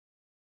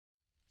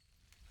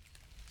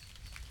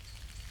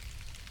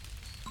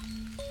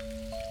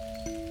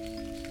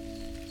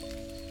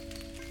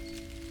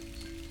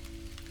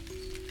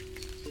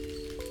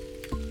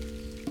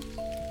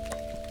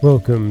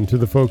Welcome to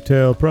the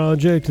Folktale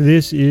Project.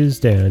 This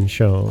is Dan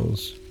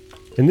Scholes.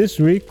 And this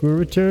week we're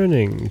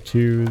returning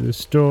to the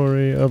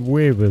story of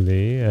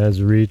Waverley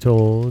as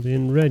retold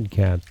in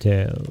Redcap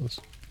Tales.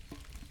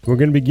 We're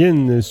going to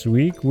begin this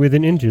week with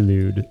an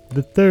interlude,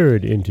 the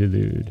third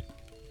interlude,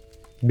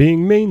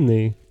 being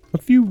mainly a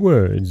few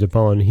words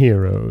upon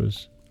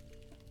heroes.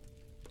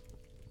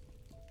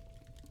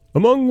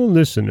 Among the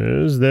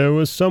listeners, there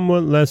was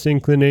somewhat less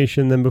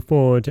inclination than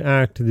before to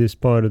act this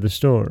part of the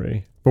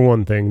story. For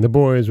one thing, the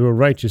boys were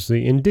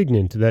righteously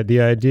indignant at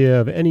the idea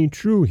of any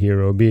true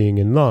hero being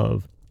in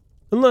love,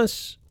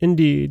 unless,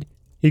 indeed,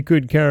 he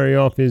could carry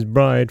off his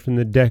bride from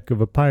the deck of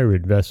a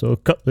pirate vessel,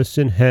 cutlass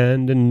in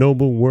hand and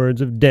noble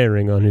words of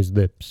daring on his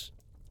lips.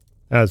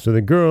 As for the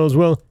girls,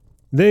 well,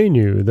 they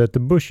knew that the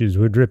bushes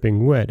were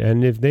dripping wet,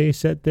 and if they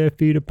set their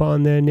feet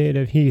upon their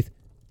native heath,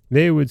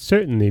 they would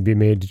certainly be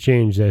made to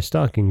change their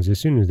stockings as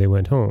soon as they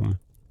went home.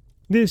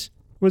 This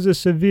was a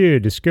severe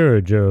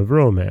discourager of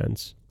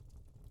romance.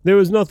 There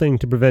was nothing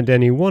to prevent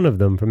any one of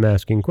them from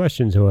asking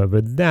questions,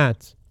 however.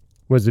 That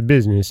was a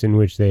business in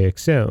which they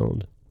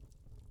excelled.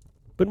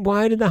 "But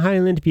why did the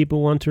Highland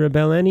people want to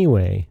rebel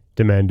anyway?"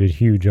 demanded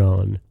Hugh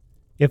John.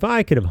 "If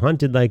I could have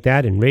hunted like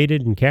that and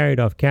raided and carried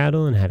off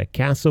cattle and had a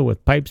castle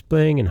with pipes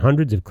playing and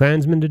hundreds of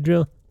clansmen to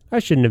drill, I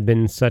shouldn't have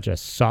been such a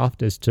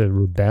soft as to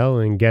rebel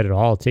and get it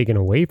all taken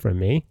away from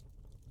me."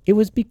 "It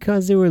was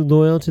because they were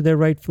loyal to their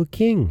rightful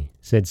king,"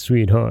 said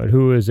Sweetheart,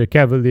 who was a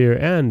Cavalier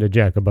and a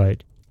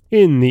Jacobite,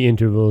 in the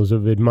intervals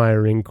of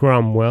admiring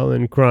Cromwell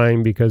and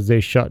crying because they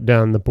shut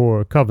down the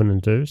poor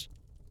Covenanters.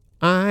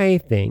 "I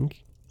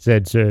think,"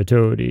 said Sir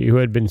Toady, who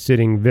had been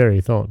sitting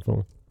very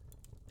thoughtful,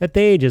 "that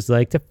they just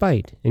liked to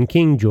fight, and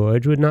King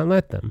George would not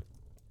let them.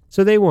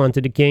 So they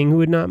wanted a king who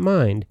would not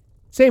mind.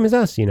 Same as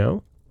us, you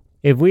know.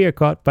 If we are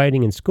caught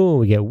fighting in school,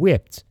 we get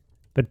whipped.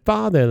 But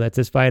Father lets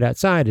us fight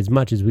outside as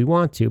much as we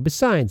want to.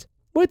 Besides,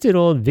 what did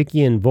old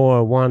Vicky and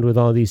Vor want with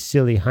all these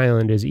silly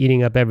Highlanders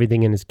eating up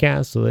everything in his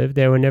castle if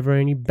there were never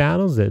any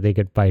battles that they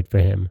could fight for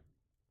him?"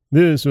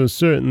 This was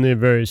certainly a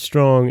very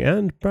strong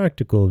and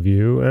practical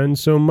view, and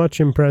so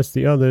much impressed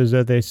the others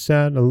that they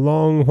sat a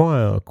long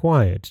while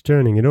quiet,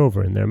 turning it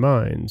over in their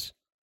minds.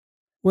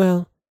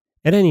 "Well,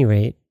 at any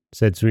rate,"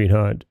 said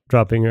Sweetheart,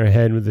 dropping her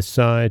head with a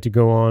sigh to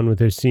go on with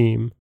her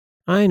seam,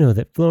 "I know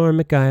that Flora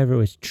MacIver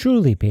was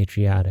truly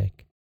patriotic.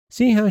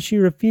 See how she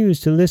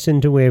refused to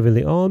listen to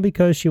Waverley all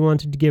because she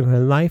wanted to give her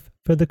life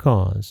for the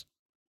cause."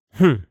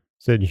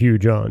 Said Hugh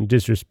John,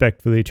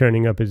 disrespectfully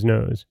turning up his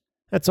nose.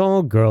 "That's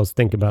all girls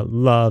think about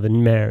love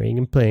and marrying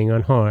and playing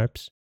on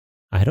harps."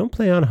 "I don't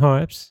play on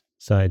harps,"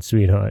 sighed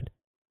Sweetheart,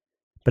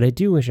 "but I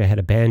do wish I had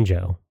a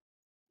banjo."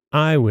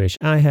 "I wish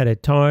I had a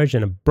targe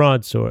and a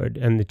broadsword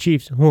and the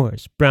chief's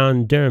horse,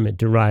 Brown Dermot,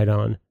 to ride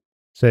on,"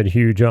 said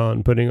Hugh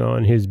John, putting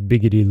on his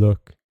biggity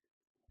look.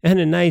 "And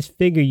a nice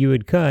figure you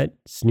would cut,"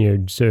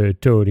 sneered Sir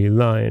Toady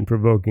Lion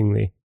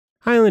provokingly.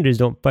 "Highlanders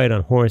don't fight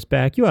on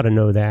horseback, you ought to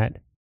know that."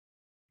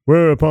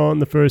 Whereupon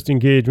the first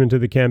engagement of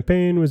the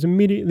campaign was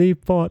immediately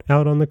fought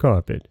out on the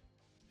carpet,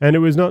 and it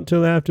was not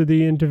till after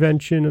the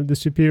intervention of the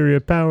superior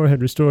power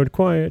had restored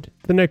quiet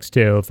the next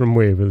tale from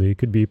Waverley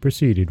could be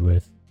proceeded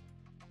with.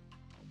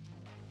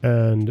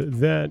 And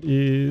that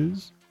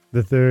is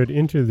the third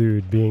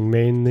interlude, being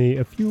mainly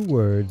a few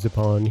words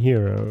upon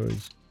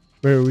heroes,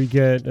 where we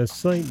get a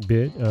slight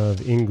bit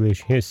of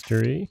English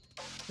history,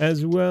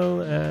 as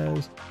well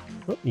as,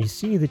 well, you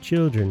see the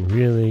children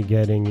really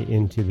getting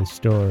into the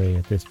story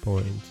at this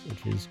point,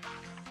 which is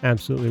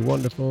absolutely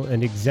wonderful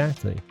and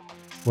exactly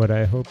what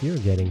I hope you're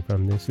getting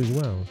from this as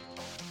well.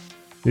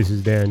 This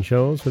is Dan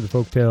Scholes for the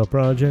Folktale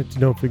Project.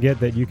 Don't forget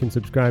that you can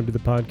subscribe to the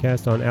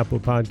podcast on Apple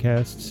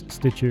Podcasts,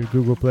 Stitcher,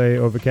 Google Play,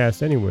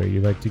 Overcast, anywhere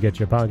you like to get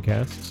your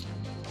podcasts.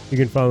 You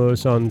can follow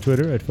us on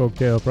Twitter at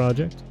Folktale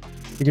Project.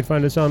 You can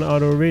find us on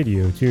Auto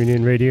Radio,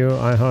 TuneIn Radio,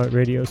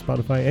 iHeartRadio,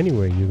 Spotify,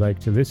 anywhere you like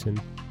to listen.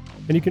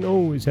 And you can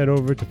always head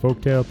over to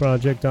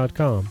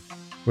folktaleproject.com,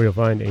 where you'll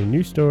find a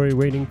new story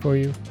waiting for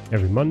you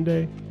every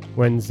Monday,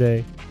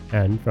 Wednesday,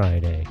 and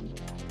Friday.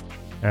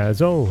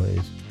 As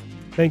always,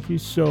 thank you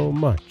so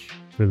much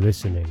for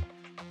listening.